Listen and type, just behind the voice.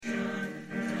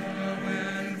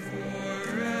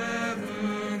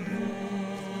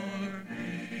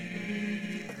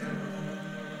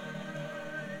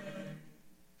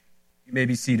You may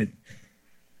be seated.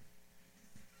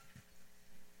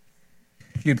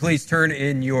 If you'd please turn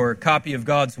in your copy of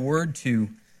God's Word to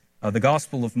the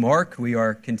Gospel of Mark. We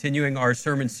are continuing our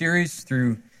sermon series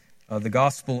through the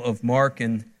Gospel of Mark,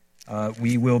 and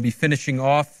we will be finishing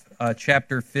off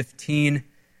chapter 15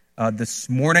 this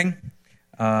morning,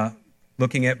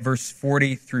 looking at verse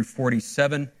 40 through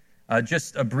 47.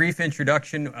 Just a brief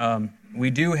introduction. We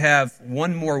do have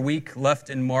one more week left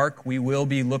in Mark. We will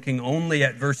be looking only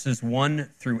at verses 1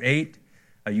 through 8.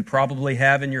 You probably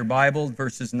have in your Bible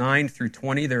verses 9 through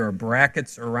 20. There are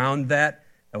brackets around that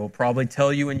will probably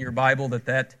tell you in your Bible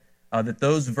that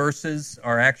those verses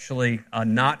are actually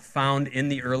not found in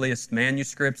the earliest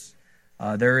manuscripts.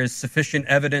 There is sufficient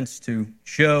evidence to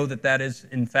show that is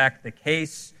in fact the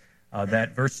case,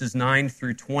 that verses 9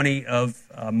 through 20 of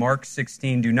Mark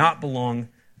 16 do not belong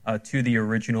to the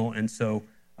original, and so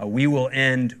we will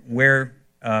end where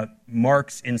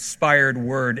Mark's inspired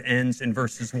word ends in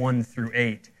verses 1 through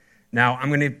 8. Now, I'm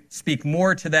going to speak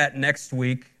more to that next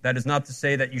week. That is not to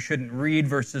say that you shouldn't read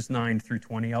verses 9 through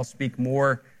 20. I'll speak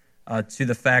more to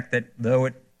the fact that though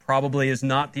it probably is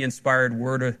not the inspired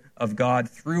word of God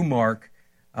through Mark,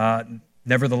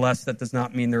 nevertheless, that does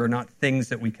not mean there are not things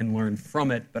that we can learn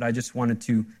from it. But I just wanted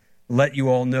to let you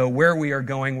all know where we are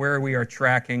going, where we are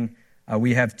tracking.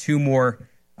 We have two more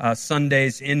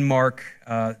Sundays in Mark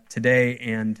today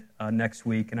and next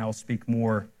week, and I will speak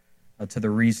more to the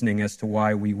reasoning as to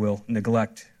why we will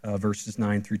neglect verses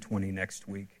 9 through 20 next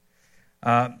week.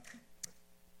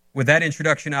 With that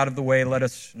introduction out of the way, let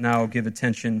us now give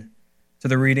attention to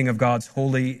the reading of God's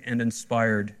holy and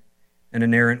inspired and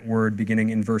inerrant word, beginning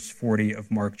in verse 40 of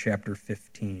Mark chapter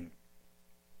 15.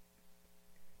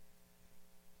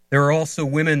 There are also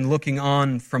women looking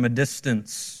on from a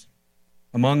distance,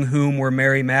 among whom were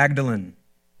Mary Magdalene,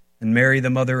 and Mary the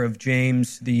mother of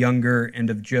James the younger, and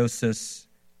of Joseph,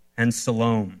 and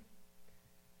Salome.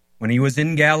 When he was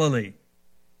in Galilee,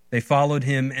 they followed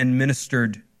him and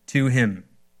ministered to him.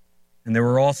 And there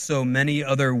were also many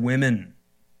other women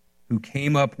who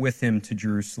came up with him to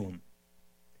Jerusalem.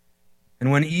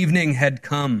 And when evening had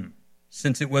come,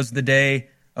 since it was the day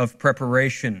of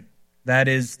preparation, that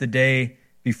is, the day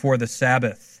before the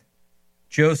Sabbath,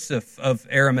 Joseph of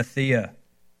Arimathea,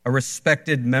 a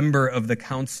respected member of the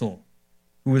council,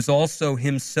 who was also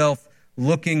himself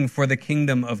looking for the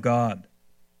kingdom of God,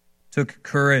 took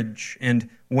courage and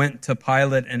went to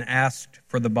Pilate and asked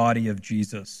for the body of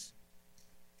Jesus.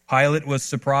 Pilate was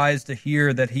surprised to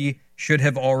hear that he should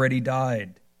have already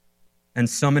died, and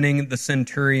summoning the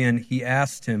centurion, he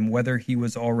asked him whether he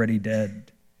was already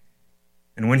dead.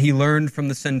 And when he learned from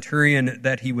the centurion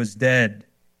that he was dead,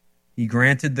 he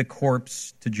granted the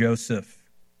corpse to Joseph.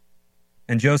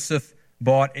 And Joseph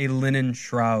bought a linen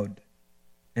shroud,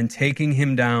 and taking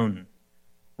him down,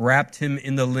 wrapped him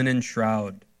in the linen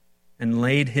shroud, and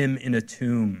laid him in a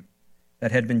tomb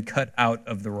that had been cut out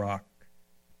of the rock.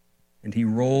 And he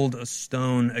rolled a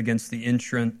stone against the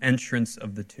entrance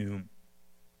of the tomb.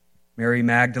 Mary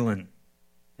Magdalene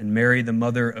and Mary the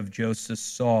mother of Joseph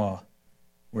saw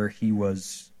where he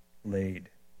was laid.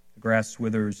 The grass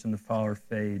withers and the flower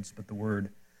fades, but the word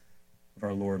of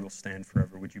our Lord will stand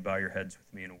forever. Would you bow your heads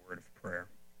with me in a word of prayer?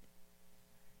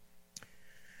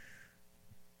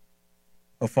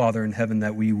 O Father in heaven,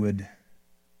 that we would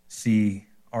see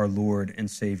our Lord and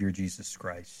Savior Jesus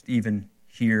Christ, even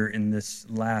here in this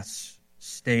last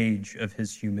stage of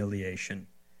his humiliation,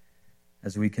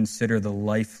 as we consider the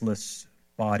lifeless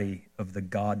body of the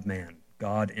God-man,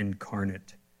 God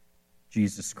incarnate,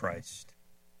 Jesus Christ.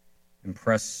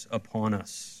 Impress upon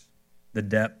us the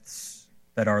depths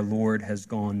that our Lord has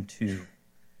gone to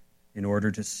in order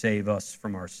to save us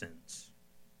from our sins.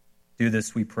 Do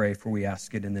this, we pray, for we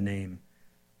ask it in the name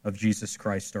of Jesus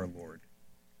Christ our Lord.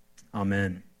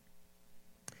 Amen.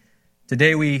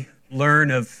 Today we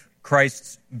learn of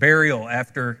Christ's burial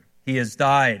after he has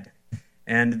died.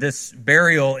 And this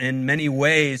burial in many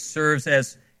ways serves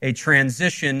as a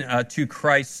transition to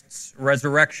Christ's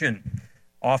resurrection.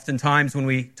 Oftentimes when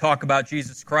we talk about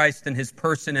Jesus Christ and his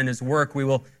person and his work, we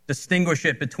will distinguish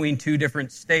it between two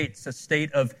different states, a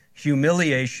state of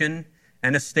humiliation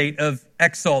and a state of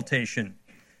exaltation.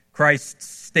 Christ's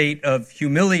state of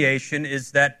humiliation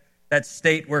is that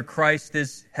state where Christ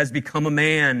has become a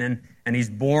man and he's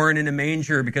born in a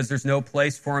manger because there's no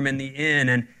place for him in the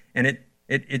inn. And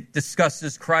it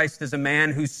discusses Christ as a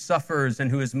man who suffers and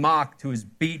who is mocked, who is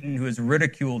beaten, who is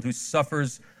ridiculed, who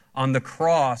suffers on the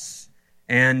cross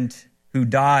and who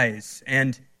dies.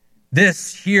 And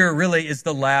this here really is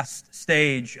the last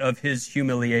stage of his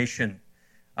humiliation,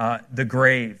 the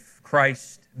grave,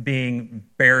 Christ being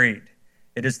buried.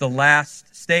 It is the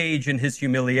last stage in his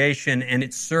humiliation, and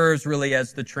it serves really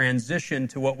as the transition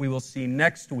to what we will see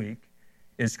next week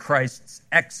is Christ's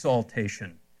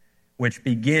exaltation, which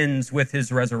begins with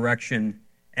his resurrection,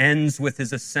 ends with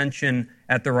his ascension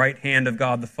at the right hand of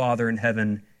God the Father in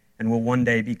heaven, and will one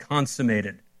day be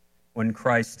consummated when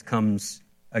Christ comes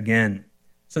again.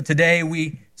 So today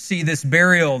we see this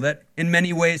burial that in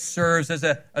many ways serves as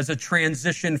a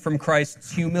transition from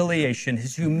Christ's humiliation,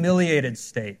 his humiliated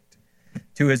state,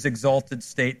 to his exalted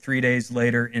state 3 days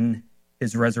later in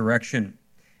his resurrection.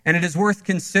 And it is worth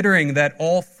considering that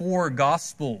all four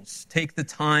Gospels take the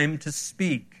time to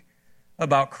speak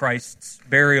about Christ's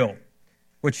burial,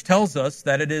 which tells us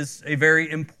that it is a very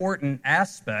important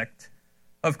aspect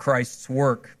of Christ's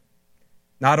work.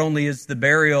 Not only is the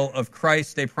burial of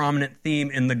Christ a prominent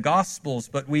theme in the Gospels,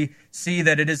 but we see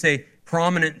that it is a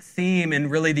prominent theme in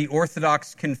really the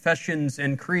Orthodox confessions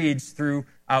and creeds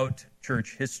throughout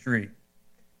church history.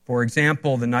 For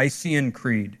example, the Nicene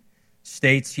Creed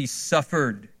states he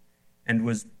suffered and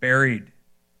was buried.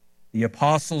 The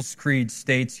Apostles' Creed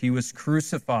states he was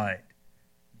crucified,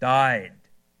 died,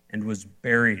 and was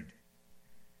buried.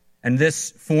 And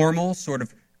this formal sort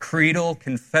of creedal,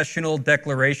 confessional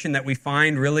declaration that we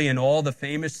find really in all the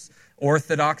famous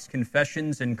Orthodox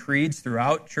confessions and creeds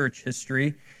throughout church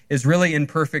history is really in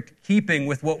perfect keeping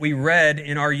with what we read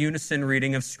in our unison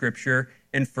reading of Scripture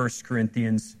in 1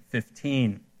 Corinthians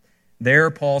 15.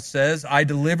 There, Paul says, I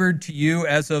delivered to you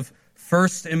as of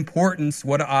first importance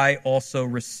what I also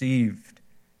received,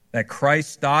 that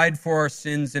Christ died for our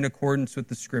sins in accordance with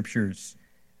the Scriptures,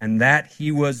 and that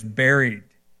he was buried,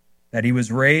 that he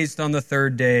was raised on the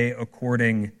third day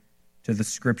according to the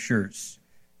Scriptures.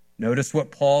 Notice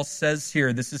what Paul says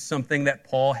here. This is something that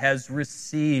Paul has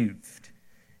received.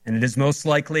 And it is most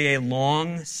likely a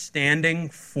long-standing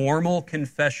formal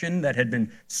confession that had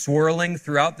been swirling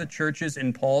throughout the churches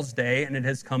in Paul's day, and it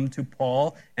has come to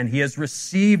Paul, and he has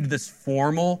received this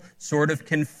formal sort of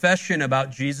confession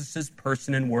about Jesus'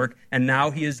 person and work, and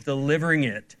now he is delivering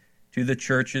it to the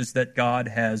churches that God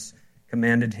has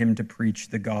commanded him to preach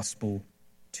the gospel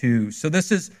to. So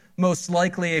this is most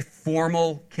likely a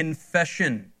formal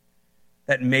confession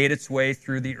that made its way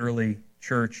through the early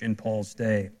church in Paul's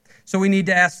day. So we need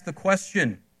to ask the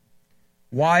question,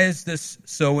 why is this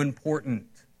so important?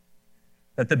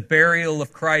 That the burial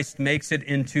of Christ makes it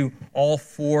into all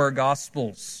four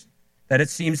Gospels, that it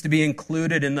seems to be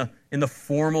included in the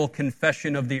formal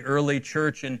confession of the early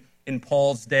church in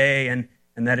Paul's day, and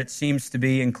that it seems to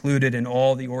be included in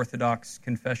all the Orthodox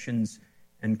confessions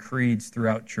and creeds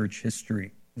throughout church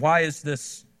history. Why is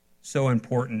this so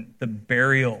important, the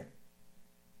burial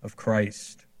of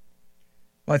Christ?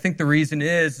 Well, I think the reason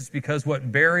is because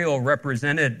what burial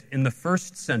represented in the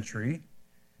first century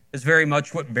is very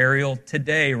much what burial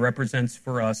today represents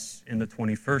for us in the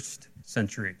 21st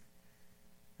century.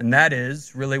 And that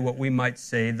is really what we might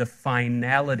say the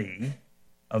finality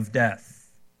of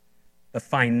death. The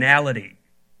finality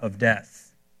of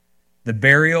death. The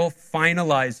burial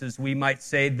finalizes, we might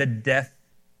say, the death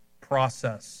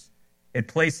process. It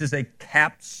places a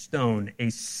capstone, a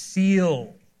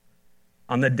seal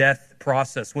on the death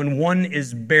process. When one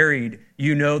is buried,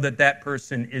 you know that that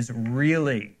person is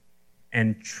really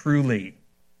and truly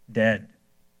dead.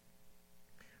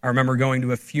 I remember going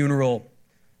to a funeral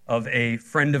of a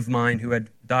friend of mine who had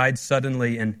died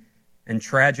suddenly and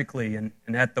tragically, and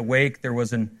at the wake there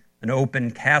was an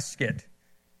open casket.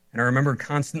 And I remember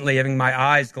constantly having my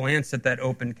eyes glance at that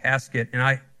open casket, and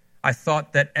I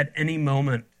thought that at any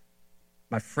moment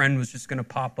my friend was just going to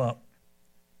pop up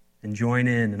and join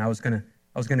in, and I was going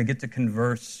to get to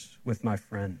converse with my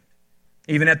friend.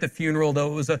 Even at the funeral,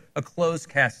 though it was a closed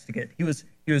casket, he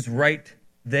was right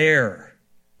there.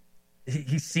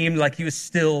 He seemed like he was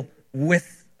still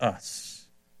with us.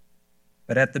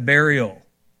 But at the burial,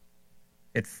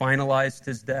 it finalized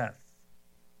his death.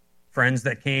 Friends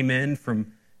that came in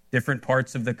from different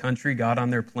parts of the country got on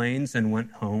their planes and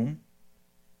went home.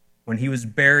 When he was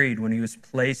buried, when he was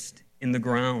placed in the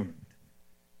ground,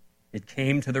 it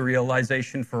came to the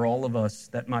realization for all of us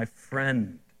that my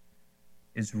friend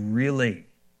is really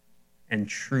and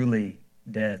truly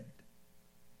dead.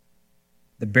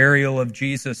 The burial of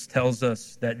Jesus tells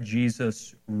us that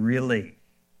Jesus really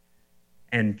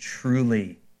and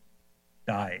truly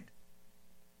died.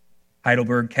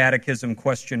 Heidelberg Catechism,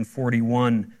 question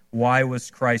 41, why was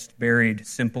Christ buried?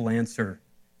 Simple answer,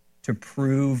 to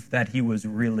prove that he was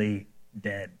really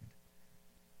dead.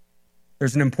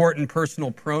 There's an important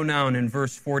personal pronoun in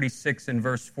verse 46 and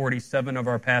verse 47 of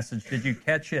our passage. Did you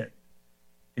catch it?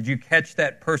 Did you catch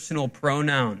that personal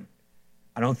pronoun?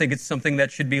 I don't think it's something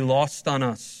that should be lost on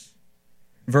us.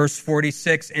 Verse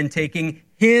 46, and taking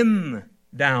him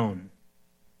down,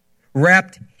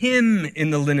 wrapped him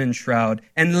in the linen shroud,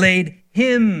 and laid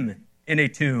him in a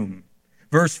tomb.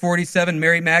 Verse 47,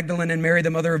 Mary Magdalene and Mary,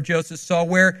 the mother of Joseph, saw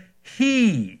where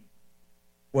he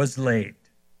was laid.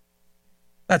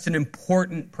 That's an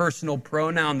important personal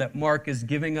pronoun that Mark is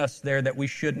giving us there that we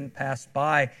shouldn't pass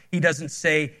by. He doesn't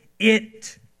say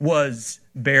it was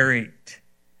buried,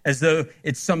 as though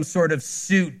it's some sort of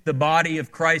suit. The body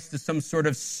of Christ is some sort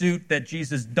of suit that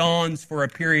Jesus dons for a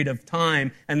period of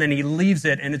time, and then he leaves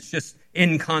it, and it's just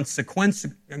inconsequential.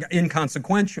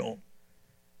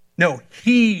 No,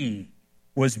 he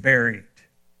was buried.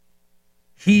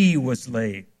 He was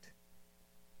laid.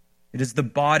 It is the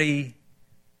body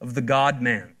of the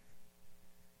God-man.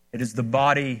 It is the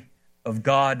body of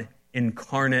God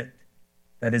incarnate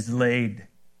that is laid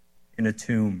in a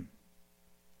tomb.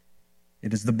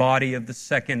 It is the body of the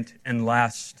second and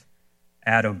last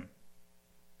Adam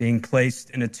being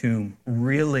placed in a tomb,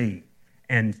 really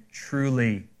and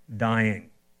truly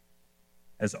dying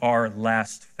as our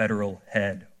last federal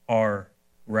head, our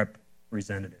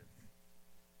representative.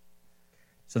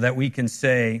 So that we can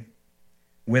say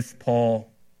with Paul,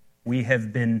 we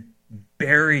have been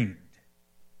buried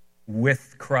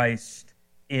with Christ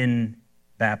in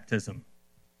baptism.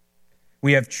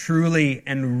 We have truly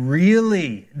and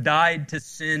really died to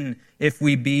sin if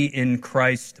we be in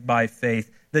Christ by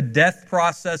faith. The death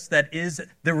process that is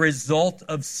the result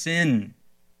of sin,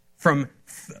 from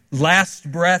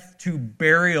last breath to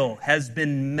burial, has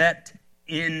been met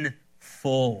in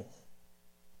full.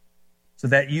 So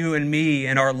that you and me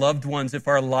and our loved ones, if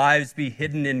our lives be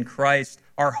hidden in Christ,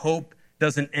 our hope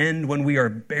doesn't end when we are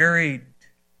buried,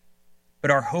 but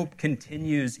our hope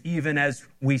continues even as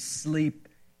we sleep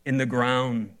in the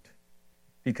ground,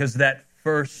 because that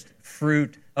first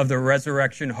fruit of the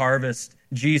resurrection harvest,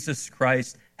 Jesus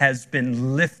Christ, has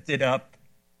been lifted up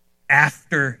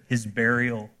after his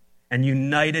burial and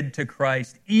united to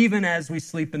Christ, even as we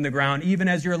sleep in the ground, even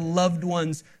as your loved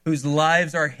ones whose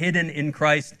lives are hidden in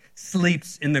Christ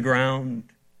sleeps in the ground.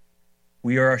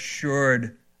 We are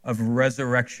assured of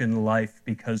resurrection life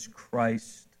because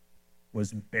Christ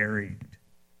was buried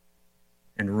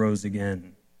and rose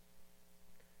again.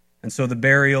 And so the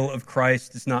burial of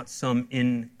Christ is not some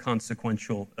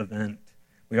inconsequential event.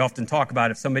 We often talk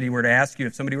about, if somebody were to ask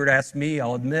me,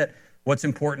 I'll admit, what's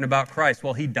important about Christ?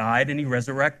 Well, he died and he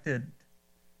resurrected.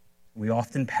 We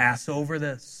often pass over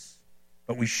this,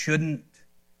 but we shouldn't.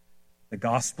 The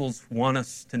Gospels want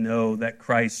us to know that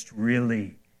Christ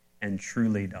really and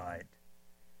truly died.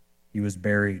 He was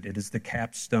buried. It is the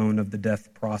capstone of the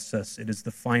death process. It is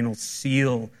the final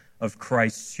seal of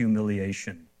Christ's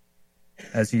humiliation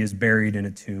as he is buried in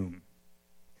a tomb.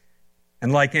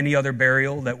 And like any other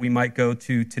burial that we might go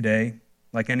to today,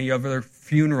 like any other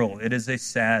funeral, it is a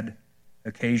sad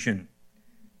occasion.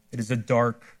 It is a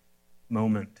dark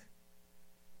moment.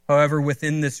 However,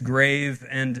 within this grave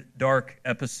and dark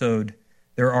episode,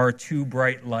 there are two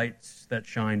bright lights that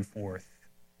shine forth.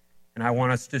 And I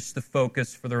want us just to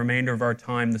focus for the remainder of our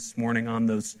time this morning on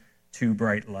those two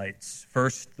bright lights.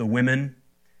 First, the women,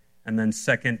 and then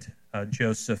second,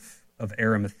 Joseph of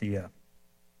Arimathea.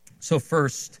 So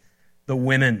first, the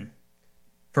women.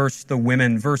 First, the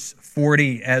women. Verse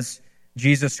 40, as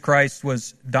Jesus Christ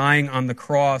was dying on the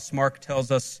cross, Mark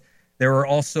tells us there were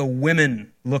also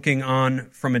women looking on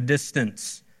from a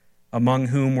distance, among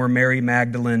whom were Mary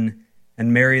Magdalene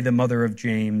and Mary, the mother of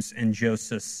James, and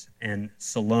Joseph and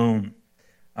Salome.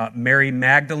 Mary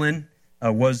Magdalene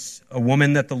was a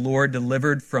woman that the Lord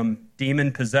delivered from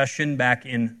demon possession back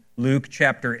in Luke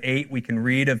chapter 8. We can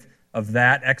read of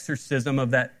that exorcism,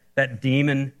 of that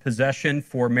demon possession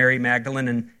for Mary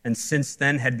Magdalene, and since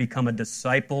then had become a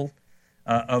disciple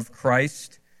of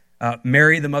Christ.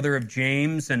 Mary, the mother of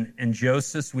James and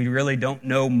Joseph, we really don't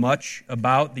know much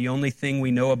about. The only thing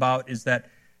we know about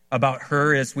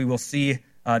her, as we will see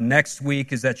next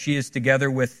week, is that she is together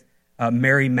with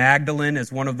Mary Magdalene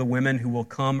as one of the women who will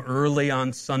come early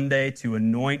on Sunday to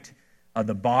anoint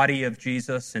the body of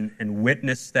Jesus and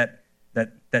witness that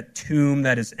tomb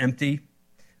that is empty.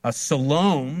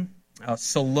 Salome,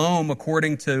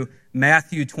 according to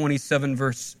Matthew 27,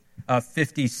 verse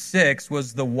 56,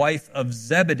 was the wife of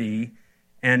Zebedee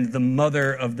and the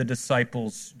mother of the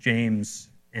disciples James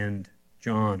and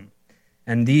John.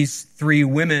 And these three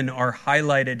women are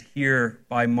highlighted here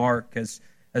by Mark as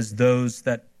those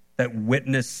that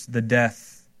witness the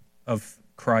death of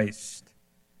Christ.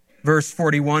 Verse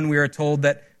 41, we are told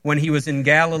that when he was in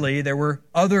Galilee, there were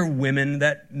other women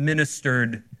that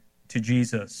ministered to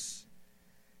Jesus.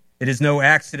 It is no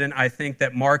accident, I think,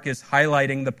 that Mark is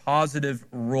highlighting the positive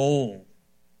role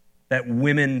that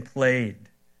women played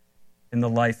in the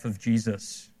life of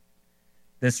Jesus.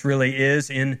 This really is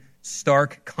in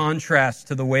stark contrast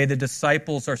to the way the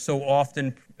disciples are so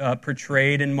often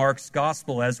portrayed in Mark's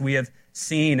gospel, as we have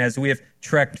seen, as we have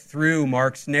trekked through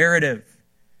Mark's narrative.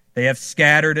 They have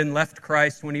scattered and left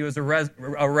Christ when he was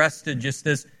arrested, just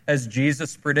as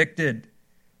Jesus predicted.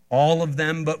 All of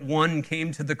them but one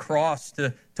came to the cross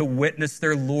to witness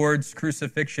their Lord's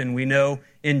crucifixion. We know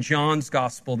in John's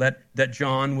gospel that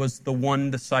John was the one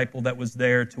disciple that was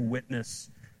there to witness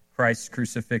Christ's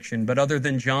crucifixion. But other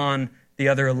than John, the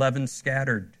other 11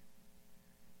 scattered.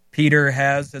 Peter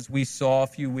has, as we saw a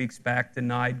few weeks back,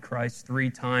 denied Christ 3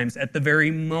 times at the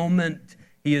very moment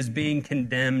he is being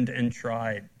condemned and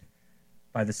tried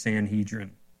by the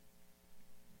Sanhedrin.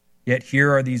 Yet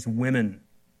here are these women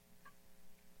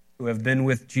who have been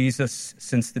with Jesus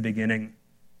since the beginning,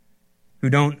 who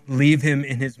don't leave him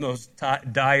in his most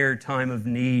dire time of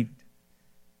need,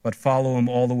 but follow him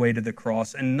all the way to the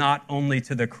cross. And not only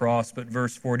to the cross, but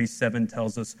verse 47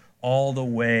 tells us all the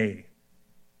way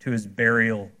to his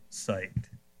burial site.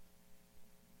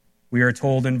 We are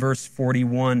told in verse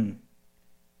 41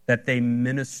 that they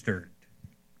ministered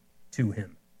to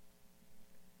him.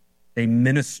 They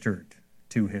ministered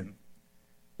to him.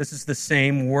 This is the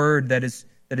same word that is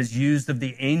used of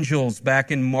the angels back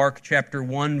in Mark chapter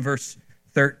 1, verse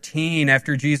 13,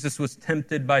 after Jesus was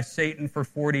tempted by Satan for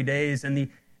 40 days, and the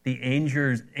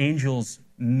angels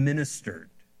ministered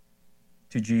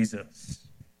to Jesus.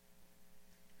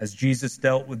 As Jesus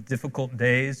dealt with difficult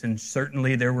days, and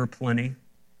certainly there were plenty,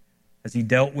 as he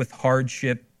dealt with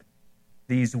hardship,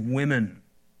 these women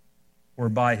were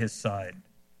by his side,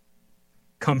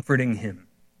 comforting him,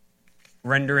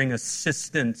 rendering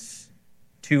assistance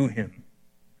to him.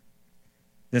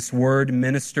 This word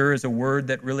minister is a word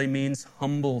that really means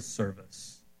humble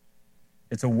service.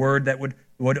 It's a word that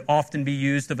would often be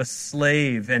used of a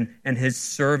slave and his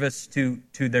service to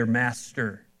their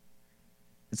master.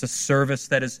 It's a service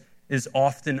that is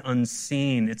often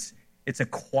unseen. It's a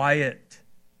quiet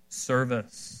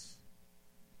service.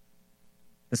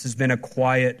 This has been a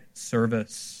quiet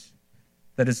service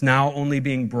that is now only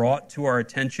being brought to our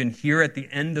attention here at the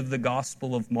end of the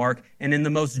Gospel of Mark, and in the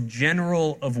most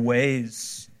general of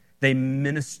ways, they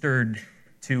ministered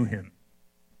to him.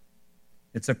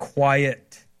 It's a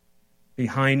quiet,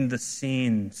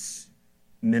 behind-the-scenes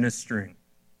ministering.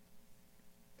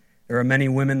 There are many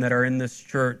women that are in this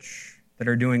church that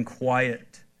are doing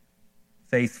quiet,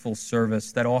 faithful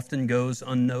service that often goes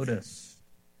unnoticed.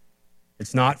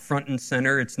 It's not front and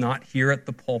center. It's not here at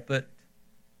the pulpit.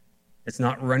 It's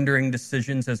not rendering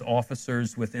decisions as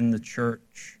officers within the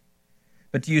church.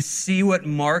 But do you see what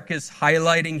Mark is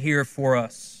highlighting here for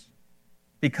us?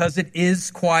 Because it is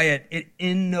quiet, it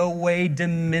in no way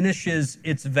diminishes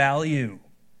its value.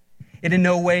 It in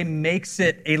no way makes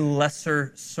it a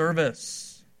lesser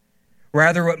service.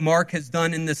 Rather, what Mark has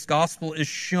done in this gospel is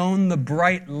shown the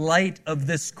bright light of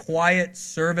this quiet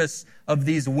service of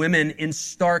these women in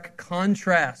stark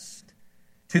contrast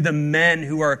to the men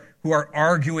who are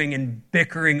arguing and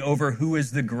bickering over who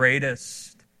is the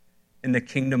greatest in the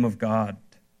kingdom of God.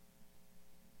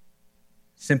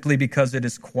 Simply because it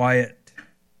is quiet,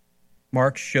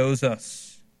 Mark shows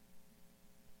us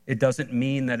it doesn't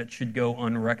mean that it should go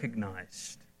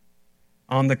unrecognized.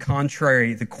 On the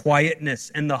contrary, the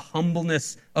quietness and the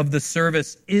humbleness of the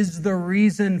service is the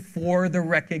reason for the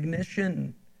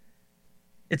recognition.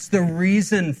 It's the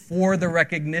reason for the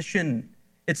recognition.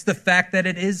 It's the fact that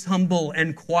it is humble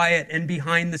and quiet and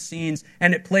behind the scenes,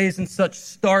 and it plays in such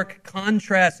stark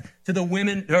contrast to the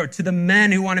women or to the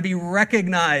men who want to be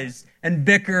recognized and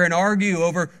bicker and argue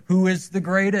over who is the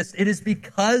greatest. It is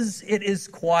because it is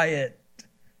quiet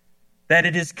that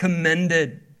it is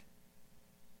commended.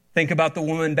 Think about the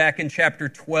woman back in chapter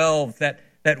 12,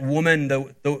 that woman,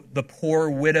 the poor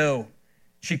widow.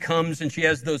 She comes and she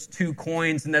has those 2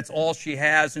 coins, and that's all she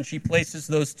has, and she places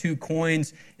those 2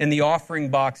 coins in the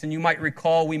offering box. And you might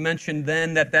recall we mentioned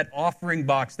then that offering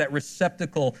box, that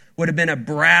receptacle, would have been a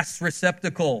brass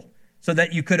receptacle so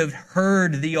that you could have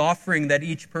heard the offering that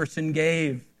each person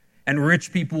gave. And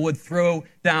rich people would throw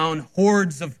down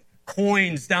hordes of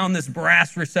coins down this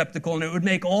brass receptacle, and it would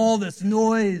make all this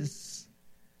noise.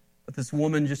 But this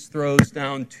woman just throws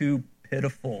down 2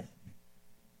 pitiful,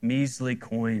 measly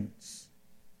coins,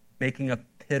 making a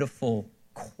pitiful,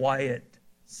 quiet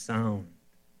sound.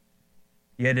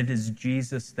 Yet it is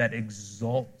Jesus that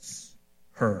exalts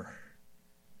her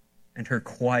and her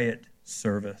quiet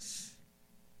service.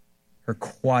 Her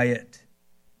quiet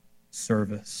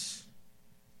service.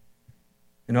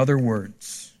 In other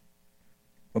words,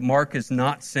 what Mark is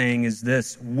not saying is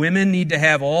this: women need to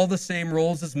have all the same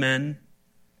roles as men,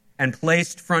 and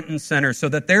placed front and center so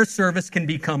that their service can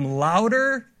become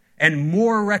louder and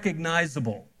more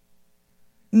recognizable.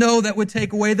 No, that would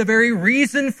take away the very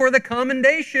reason for the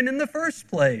commendation in the first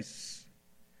place.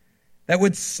 That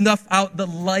would snuff out the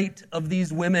light of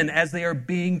these women as they are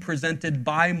being presented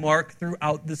by Mark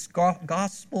throughout this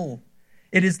gospel.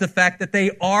 It is the fact that they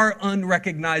are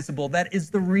unrecognizable. That is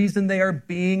the reason they are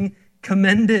being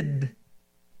commended.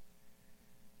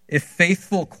 If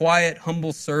faithful, quiet,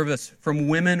 humble service from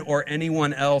women or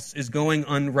anyone else is going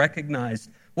unrecognized,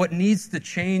 what needs to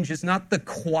change is not the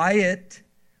quiet,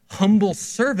 humble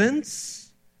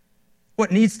servants.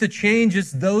 What needs to change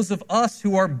is those of us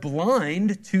who are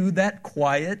blind to that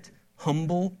quiet,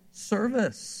 humble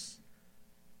service.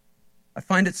 I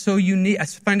find it so unique. I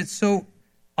find it so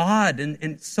odd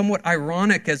and somewhat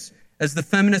ironic as the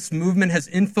feminist movement has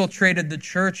infiltrated the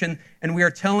church and we are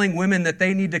telling women that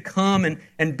they need to come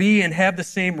and be and have the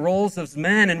same roles as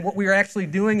men. And what we are actually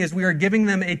doing is we are giving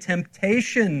them a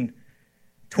temptation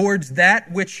towards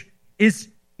that which is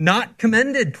not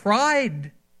commended,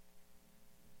 pride.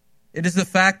 It is the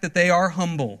fact that they are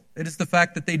humble. It is the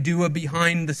fact that they do a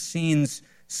behind-the-scenes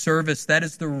service. That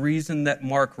is the reason that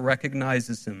Mark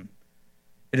recognizes him.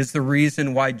 It is the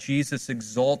reason why Jesus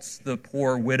exalts the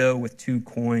poor widow with 2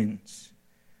 coins.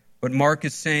 What Mark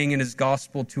is saying in his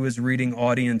gospel to his reading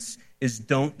audience is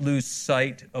don't lose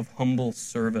sight of humble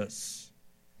service.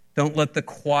 Don't let the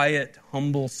quiet,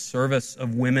 humble service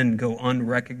of women go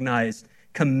unrecognized.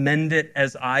 Commend it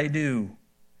as I do.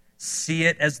 See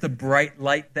it as the bright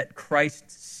light that Christ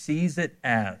sees it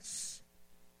as.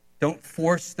 Don't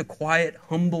force the quiet,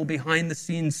 humble,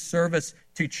 behind-the-scenes service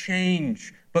to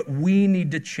change. But we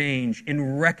need to change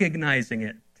in recognizing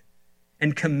it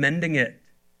and commending it.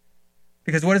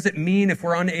 Because what does it mean if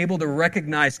we're unable to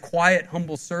recognize quiet,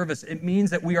 humble service? It means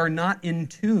that we are not in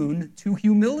tune to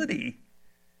humility.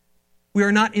 We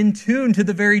are not in tune to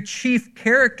the very chief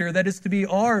character that is to be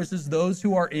ours as those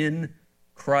who are in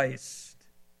Christ.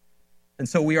 And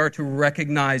so we are to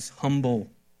recognize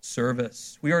humble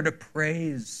service. We are to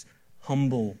praise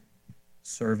humble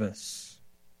service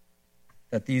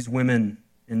that these women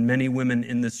and many women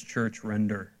in this church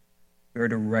render. We are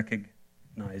to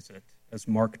recognize it as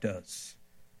Mark does,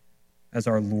 as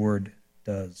our Lord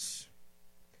does.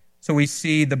 So we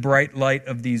see the bright light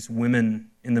of these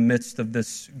women in the midst of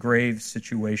this grave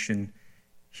situation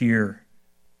here.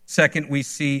 Second, we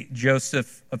see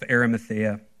Joseph of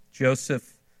Arimathea.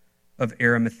 Joseph of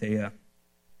Arimathea.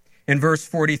 In verse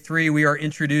 43, we are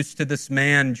introduced to this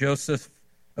man, Joseph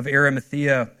of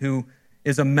Arimathea, who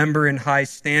is a member in high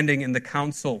standing in the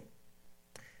council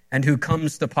and who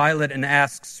comes to Pilate and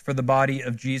asks for the body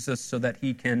of Jesus so that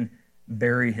he can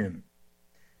bury him.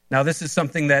 Now, this is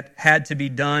something that had to be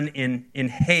done in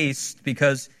haste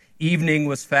because evening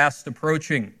was fast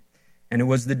approaching, and it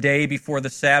was the day before the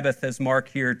Sabbath, as Mark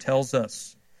here tells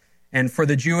us. And for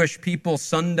the Jewish people,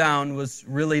 sundown was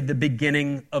really the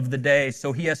beginning of the day,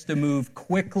 so he has to move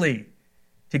quickly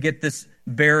to get this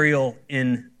burial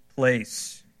in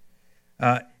place.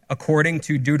 According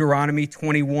to Deuteronomy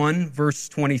 21, verse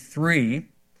 23,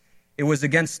 it was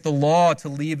against the law to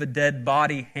leave a dead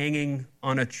body hanging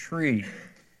on a tree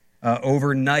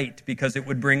overnight because it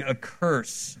would bring a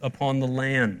curse upon the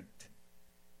land.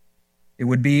 It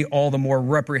would be all the more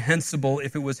reprehensible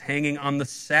if it was hanging on the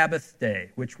Sabbath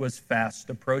day, which was fast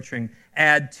approaching.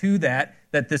 Add to that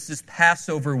this is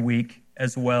Passover week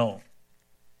as well.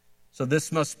 So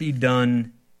this must be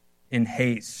done in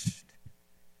haste.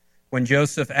 When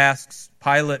Joseph asks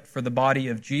Pilate for the body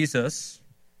of Jesus,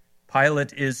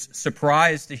 Pilate is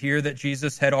surprised to hear that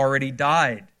Jesus had already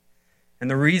died. And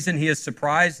the reason he is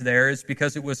surprised there is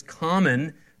because it was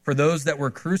common for those that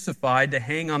were crucified to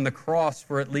hang on the cross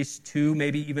for at least 2,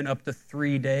 maybe even up to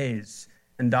 3 days,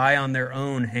 and die on their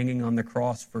own, hanging on the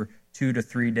cross for 2 to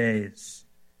 3 days.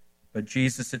 But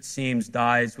Jesus, it seems,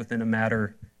 dies within a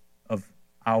matter of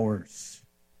hours,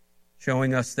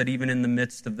 showing us that even in the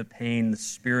midst of the pain, the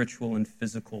spiritual and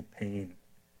physical pain,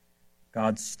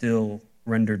 God still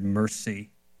rendered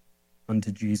mercy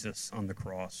unto Jesus on the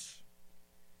cross.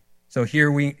 So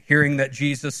hearing that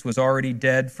Jesus was already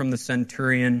dead from the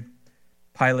centurion,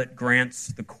 Pilate grants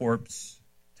the corpse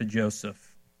to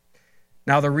Joseph.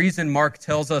 Now, the reason Mark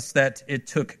tells us that it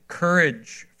took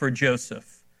courage for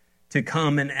Joseph to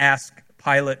come and ask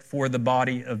Pilate for the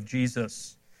body of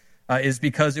Jesus is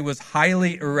because it was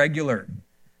highly irregular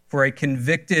for a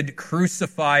convicted,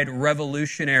 crucified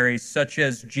revolutionary such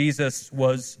as Jesus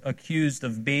was accused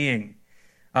of being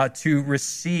to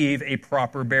receive a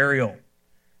proper burial.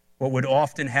 What would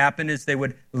often happen is they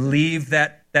would leave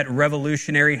that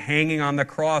revolutionary hanging on the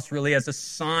cross really as a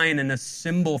sign and a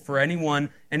symbol for any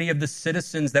of the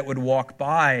citizens that would walk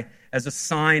by, as a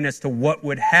sign as to what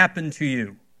would happen to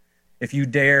you if you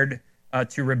dared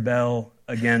to rebel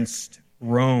against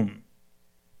Rome.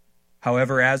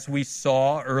 However, as we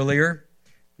saw earlier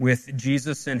with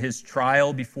Jesus and his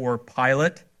trial before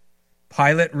Pilate,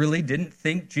 Pilate really didn't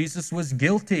think Jesus was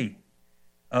guilty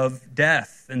of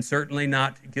death and certainly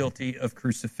not guilty of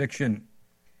crucifixion.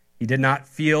 He did not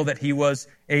feel that he was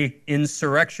an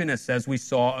insurrectionist, as we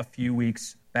saw a few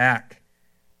weeks back.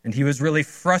 And he was really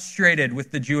frustrated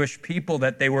with the Jewish people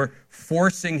that they were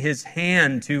forcing his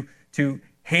hand to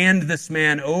hand this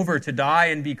man over to die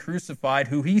and be crucified,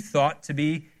 who he thought to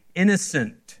be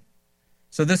innocent.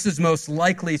 So this is most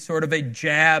likely sort of a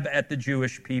jab at the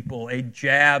Jewish people, a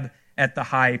jab at the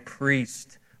high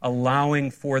priest,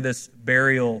 allowing for this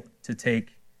burial to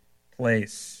take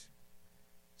place.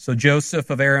 So Joseph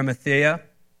of Arimathea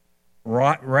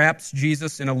wraps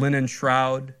Jesus in a linen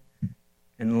shroud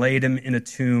and laid him in a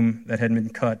tomb that had been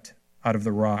cut out of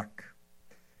the rock.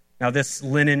 Now, this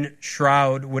linen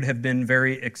shroud would have been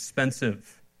very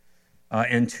expensive,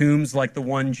 and tombs like the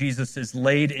one Jesus is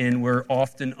laid in were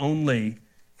often only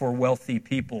for wealthy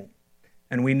people.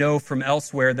 And we know from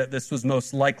elsewhere that this was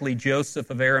most likely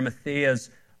Joseph of Arimathea's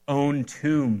own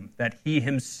tomb that he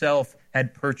himself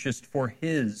had purchased for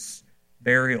his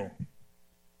burial.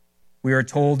 We are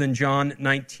told in John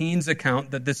 19's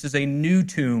account that this is a new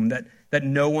tomb that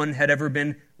no one had ever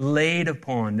been laid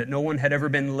upon, that no one had ever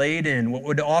been laid in. What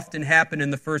would often happen in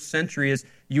the first century is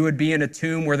you would be in a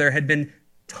tomb where there had been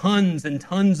tons and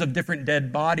tons of different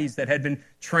dead bodies that had been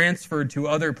transferred to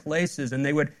other places, and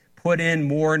they would put in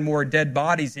more and more dead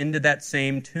bodies into that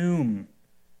same tomb.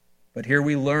 But here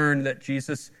we learn that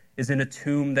Jesus is in a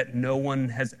tomb that no one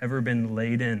has ever been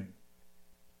laid in.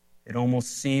 It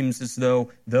almost seems as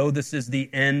though this is the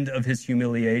end of his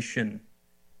humiliation,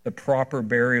 the proper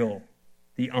burial,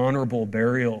 the honorable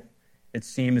burial, it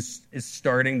seems is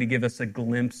starting to give us a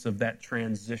glimpse of that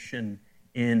transition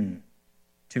in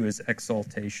to his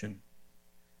exaltation.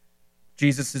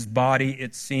 Jesus' body,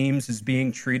 it seems, is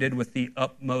being treated with the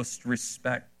utmost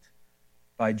respect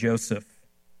by Joseph.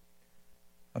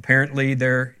 Apparently,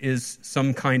 there is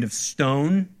some kind of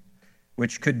stone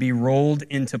which could be rolled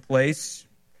into place.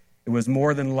 It was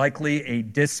more than likely a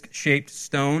disc-shaped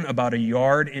stone about a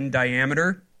yard in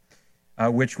diameter,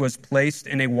 which was placed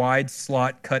in a wide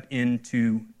slot cut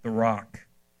into the rock.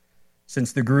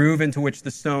 Since the groove into which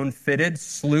the stone fitted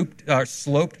sloped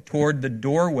toward the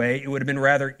doorway, it would have been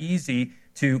rather easy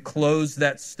to close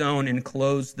that stone and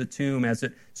close the tomb as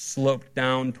it sloped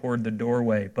down toward the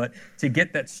doorway. But to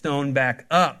get that stone back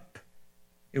up,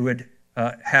 it would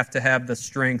have to have the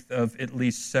strength of at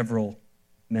least several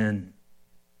men.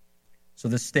 So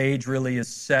the stage really is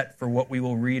set for what we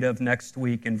will read of next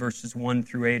week in verses 1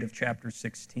 through 8 of chapter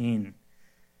 16.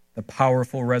 The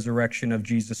powerful resurrection of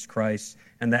Jesus Christ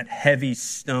and that heavy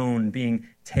stone being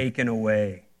taken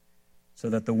away so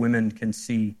that the women can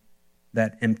see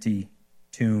that empty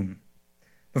tomb.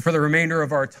 But for the remainder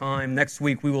of our time, next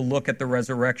week we will look at the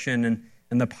resurrection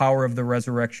and the power of the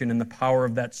resurrection and the power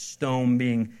of that stone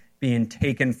being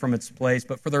taken from its place.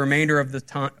 But for the remainder of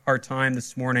our time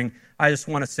this morning, I just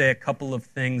want to say a couple of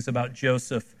things about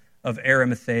Joseph of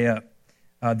Arimathea,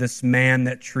 this man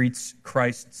that treats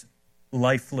Christ's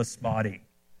lifeless body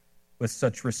with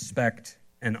such respect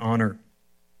and honor.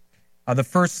 The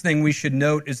first thing we should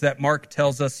note is that Mark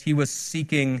tells us he was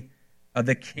seeking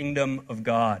the kingdom of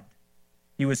God.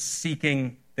 He was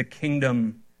seeking the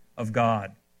kingdom of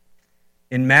God.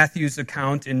 In Matthew's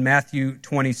account, in Matthew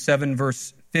 27,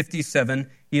 verse 57,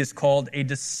 he is called a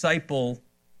disciple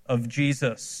of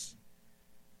Jesus.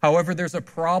 However, there's a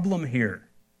problem here.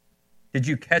 Did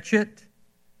you catch it?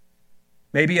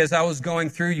 Maybe as I was going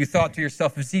through, you thought to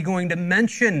yourself, is he going to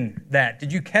mention that?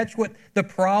 Did you catch what the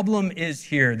problem is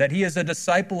here? That he is a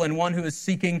disciple and one who is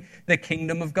seeking the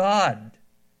kingdom of God.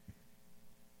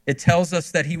 It tells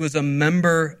us that he was a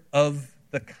member of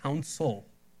the council.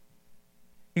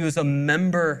 He was a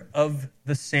member of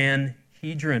the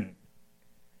Sanhedrin.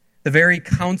 The very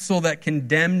council that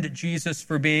condemned Jesus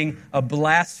for being a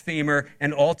blasphemer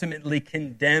and ultimately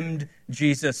condemned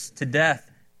Jesus to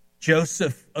death.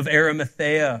 Joseph of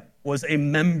Arimathea was a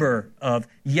member of,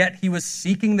 yet he was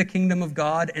seeking the kingdom of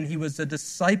God and he was a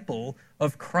disciple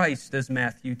of Christ, as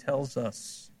Matthew tells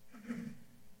us.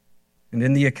 And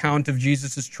in the account of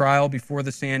Jesus' trial before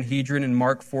the Sanhedrin in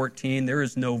Mark 14, there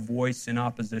is no voice in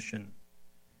opposition.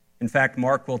 In fact,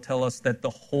 Mark will tell us that the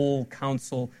whole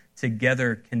council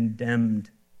together condemned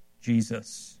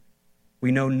Jesus.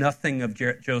 We know nothing of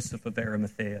Joseph of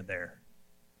Arimathea there.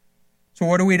 So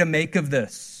what are we to make of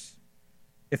this?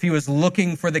 If he was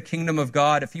looking for the kingdom of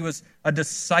God, if he was a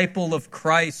disciple of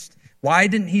Christ, why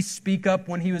didn't he speak up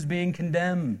when he was being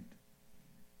condemned?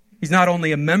 He's not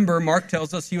only a member, Mark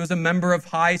tells us he was a member of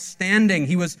high standing.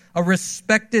 He was a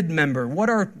respected member. What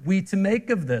are we to make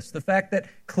of this? The fact that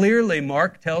clearly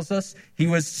Mark tells us he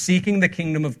was seeking the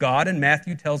kingdom of God, and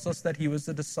Matthew tells us that he was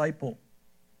a disciple.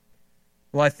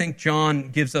 Well, I think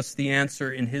John gives us the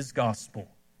answer in his gospel.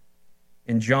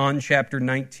 In John chapter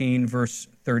 19, verse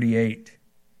 38,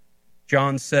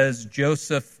 John says,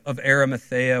 Joseph of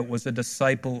Arimathea was a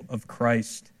disciple of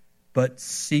Christ, but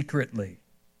secretly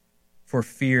for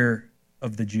fear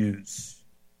of the Jews.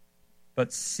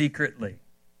 But secretly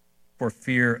for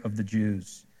fear of the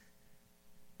Jews.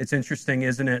 It's interesting,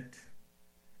 isn't it?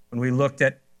 When we looked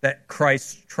at that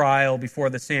Christ's trial before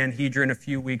the Sanhedrin a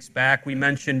few weeks back, we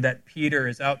mentioned that Peter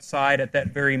is outside at that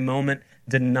very moment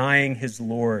denying his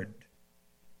Lord.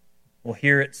 Well,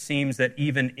 here it seems that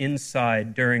even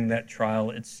inside during that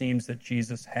trial, it seems that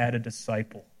Jesus had a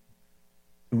disciple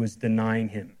who was denying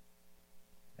him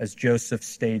as Joseph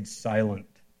stayed silent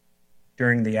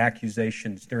during the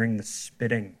accusations, during the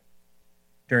spitting,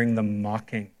 during the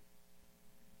mocking,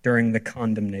 during the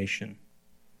condemnation.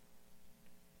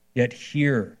 Yet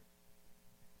here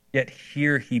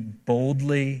he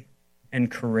boldly and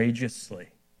courageously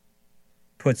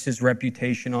puts his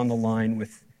reputation on the line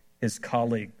with his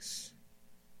colleagues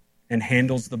and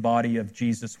handles the body of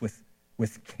Jesus with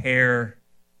care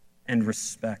and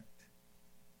respect.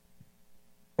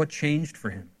 What changed for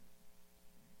him?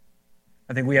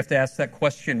 I think we have to ask that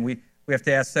question. We have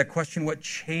to ask that question, what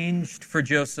changed for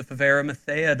Joseph of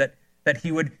Arimathea that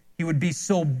he would be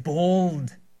so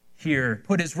bold here,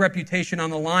 put his reputation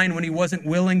on the line when he wasn't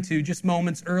willing to just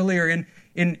moments earlier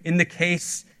in the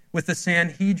case with the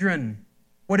Sanhedrin?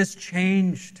 What has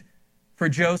changed for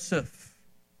Joseph?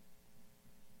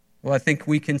 Well, I think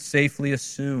we can safely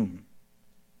assume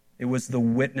it was the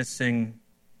witnessing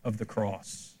of the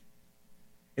cross.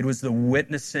 It was the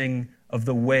witnessing of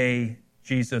the way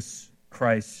Jesus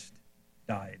Christ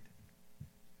died.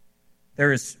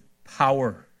 There is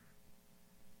power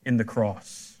in the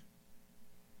cross.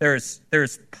 There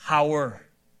is power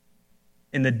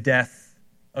in the death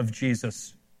of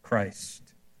Jesus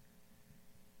Christ.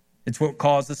 It's what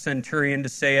caused the centurion to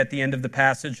say at the end of the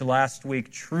passage last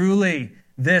week, truly,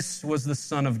 this was the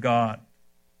Son of God.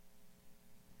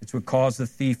 It's what caused the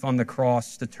thief on the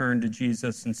cross to turn to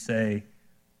Jesus and say,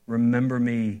 remember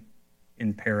me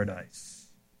in paradise.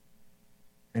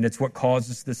 And it's what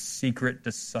causes this secret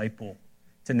disciple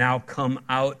to now come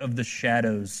out of the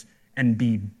shadows and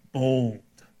be bold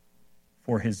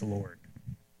for his Lord.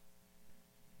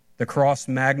 The cross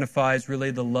magnifies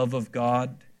really the love of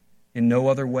God in no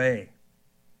other way.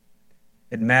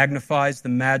 It magnifies the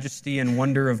majesty and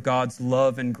wonder of God's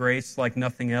love and grace like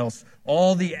nothing else.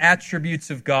 All the attributes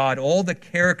of God, all the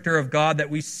character of God that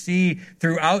we see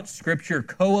throughout Scripture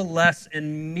coalesce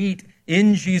and meet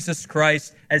in Jesus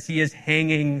Christ as he is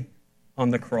hanging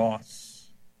on the cross.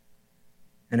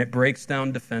 And it breaks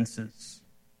down defenses.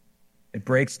 It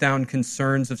breaks down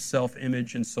concerns of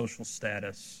self-image and social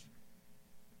status.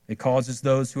 It causes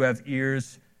those who have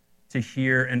ears to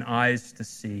hear and eyes to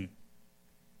see,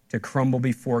 to crumble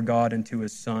before God and to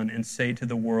his Son and say to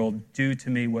the world, do to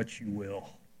me what you will,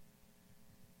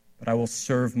 but I will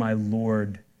serve my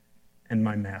Lord and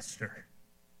my Master.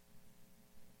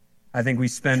 I think we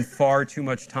spend far too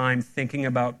much time thinking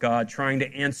about God, trying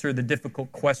to answer the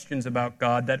difficult questions about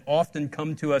God that often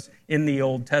come to us in the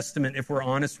Old Testament, if we're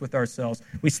honest with ourselves.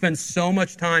 We spend so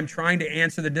much time trying to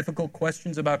answer the difficult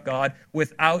questions about God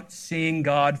without seeing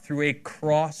God through a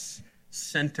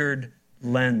cross-centered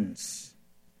lens.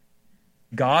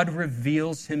 God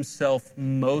reveals himself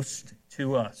most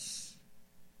to us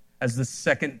as the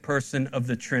second person of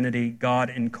the Trinity, God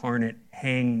incarnate,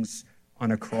 hangs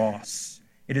on a cross.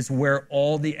 It is where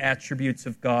all the attributes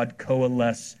of God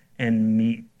coalesce and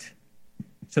meet,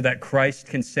 so that Christ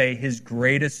can say his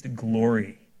greatest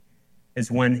glory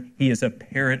is when he is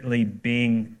apparently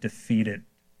being defeated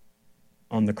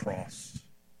on the cross.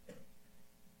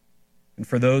 And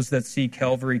for those that see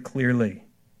Calvary clearly,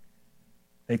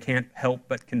 they can't help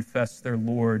but confess their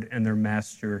Lord and their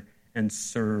Master and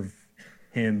serve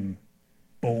him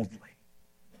boldly.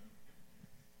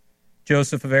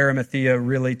 Joseph of Arimathea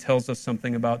really tells us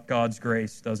something about God's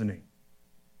grace, doesn't he?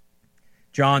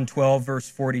 John 12, verse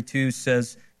 42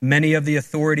 says, many of the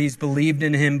authorities believed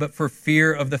in him, but for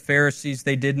fear of the Pharisees,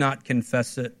 they did not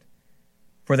confess it.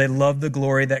 For they love the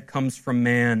glory that comes from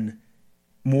man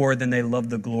more than they love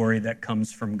the glory that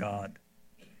comes from God.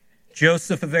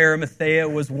 Joseph of Arimathea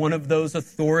was one of those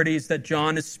authorities that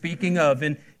John is speaking of.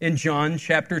 In John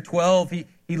chapter 12,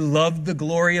 he loved the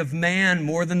glory of man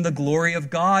more than the glory of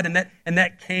God. And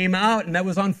that came out, and that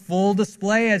was on full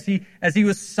display as he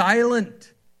was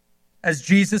silent, as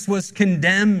Jesus was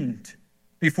condemned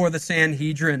before the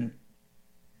Sanhedrin.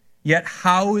 Yet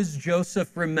how is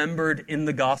Joseph remembered in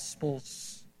the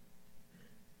Gospels?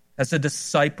 As a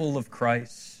disciple of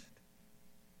Christ,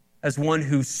 as one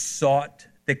who sought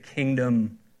the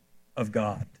kingdom of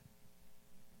God,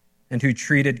 and who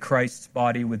treated Christ's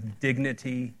body with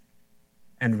dignity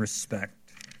and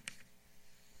respect.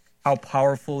 How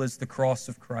powerful is the cross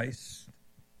of Christ?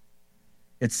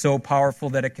 It's so powerful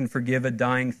that it can forgive a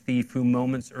dying thief who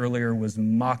moments earlier was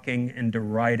mocking and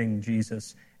deriding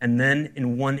Jesus, and then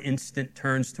in one instant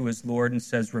turns to his Lord and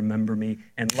says, "Remember me."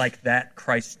 And like that,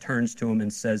 Christ turns to him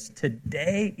and says,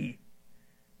 "Today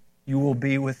you will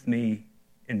be with me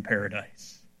in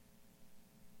paradise."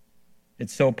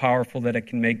 It's so powerful that it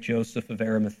can make Joseph of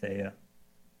Arimathea,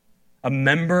 a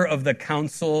member of the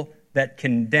council that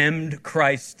condemned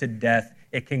Christ to death,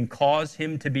 it can cause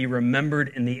him to be remembered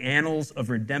in the annals of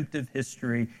redemptive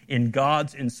history in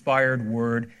God's inspired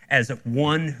word as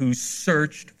one who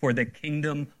searched for the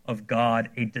kingdom of God,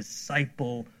 a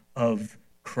disciple of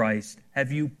Christ.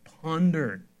 Have you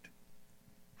pondered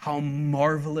how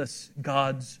marvelous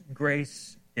God's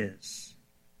grace is?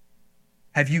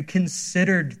 Have you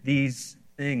considered these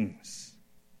things?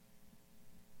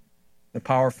 The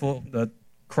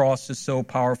cross is so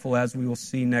powerful, as we will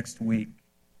see next week,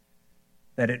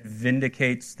 that it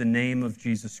vindicates the name of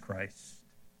Jesus Christ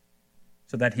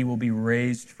so that he will be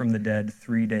raised from the dead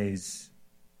 3 days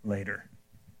later.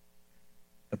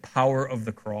 The power of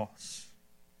the cross.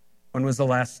 When was the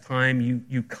last time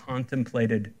you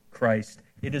contemplated Christ?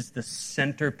 It is the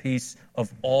centerpiece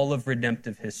of all of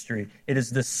redemptive history. It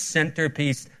is the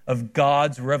centerpiece of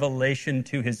God's revelation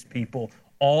to his people.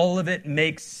 All of it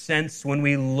makes sense when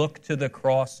we look to the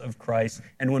cross of Christ.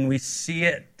 And when we see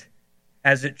it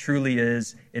as it truly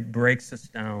is, it breaks us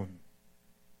down.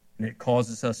 And it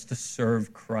causes us to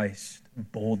serve Christ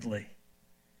boldly,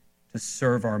 to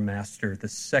serve our Master, the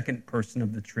second person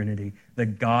of the Trinity, the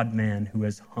God-man who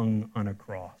has hung on a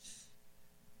cross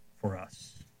for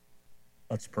us.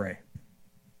 Let's pray.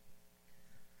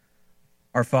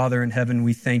 Our Father in heaven,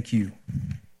 we thank you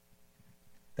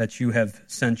that you have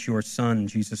sent your Son,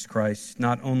 Jesus Christ,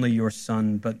 not only your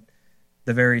Son, but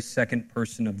the very second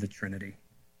person of the Trinity.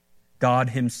 God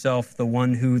himself, the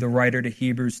one who the writer to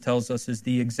Hebrews tells us is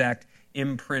the exact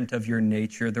imprint of your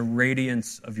nature, the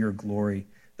radiance of your glory,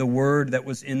 the Word that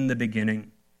was in the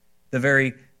beginning, the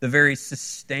very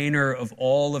sustainer of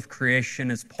all of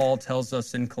creation, as Paul tells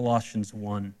us in Colossians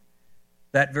 1.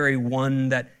 That very one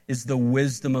that is the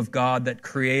wisdom of God that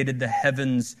created the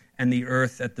heavens and the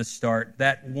earth at the start.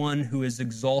 That one who is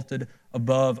exalted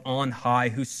above on high,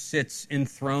 who sits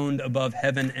enthroned above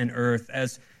heaven and earth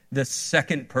as the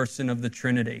second person of the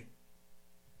Trinity.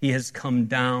 He has come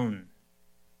down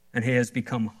and he has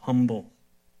become humble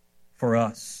for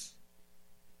us.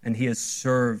 And he has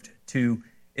served to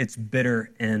its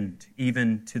bitter end,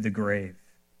 even to the grave,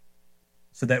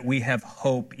 so that we have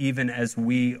hope even as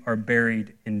we are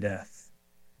buried in death,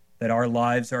 that our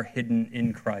lives are hidden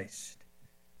in Christ,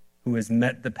 who has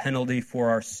met the penalty for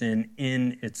our sin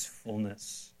in its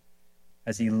fullness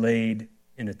as he laid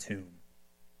in a tomb.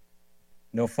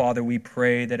 No, Father, we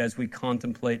pray that as we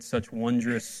contemplate such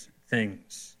wondrous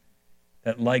things,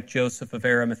 that like Joseph of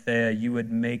Arimathea, you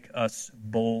would make us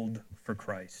bold for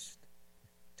Christ,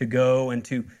 to go and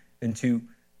to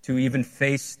even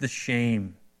face the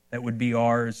shame that would be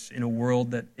ours in a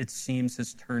world that it seems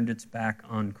has turned its back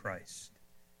on Christ,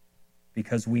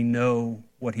 because we know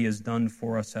what he has done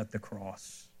for us at the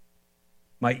cross.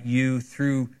 Might you,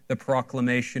 through the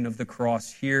proclamation of the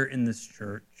cross here in this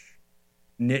church,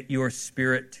 knit your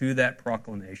spirit to that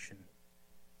proclamation,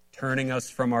 turning us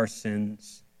from our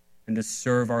sins and to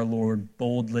serve our Lord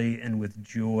boldly and with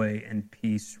joy and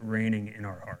peace reigning in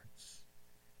our hearts.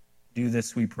 Do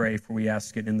this, we pray, for we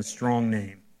ask it in the strong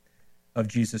name of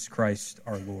Jesus Christ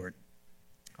our Lord.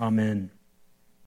 Amen.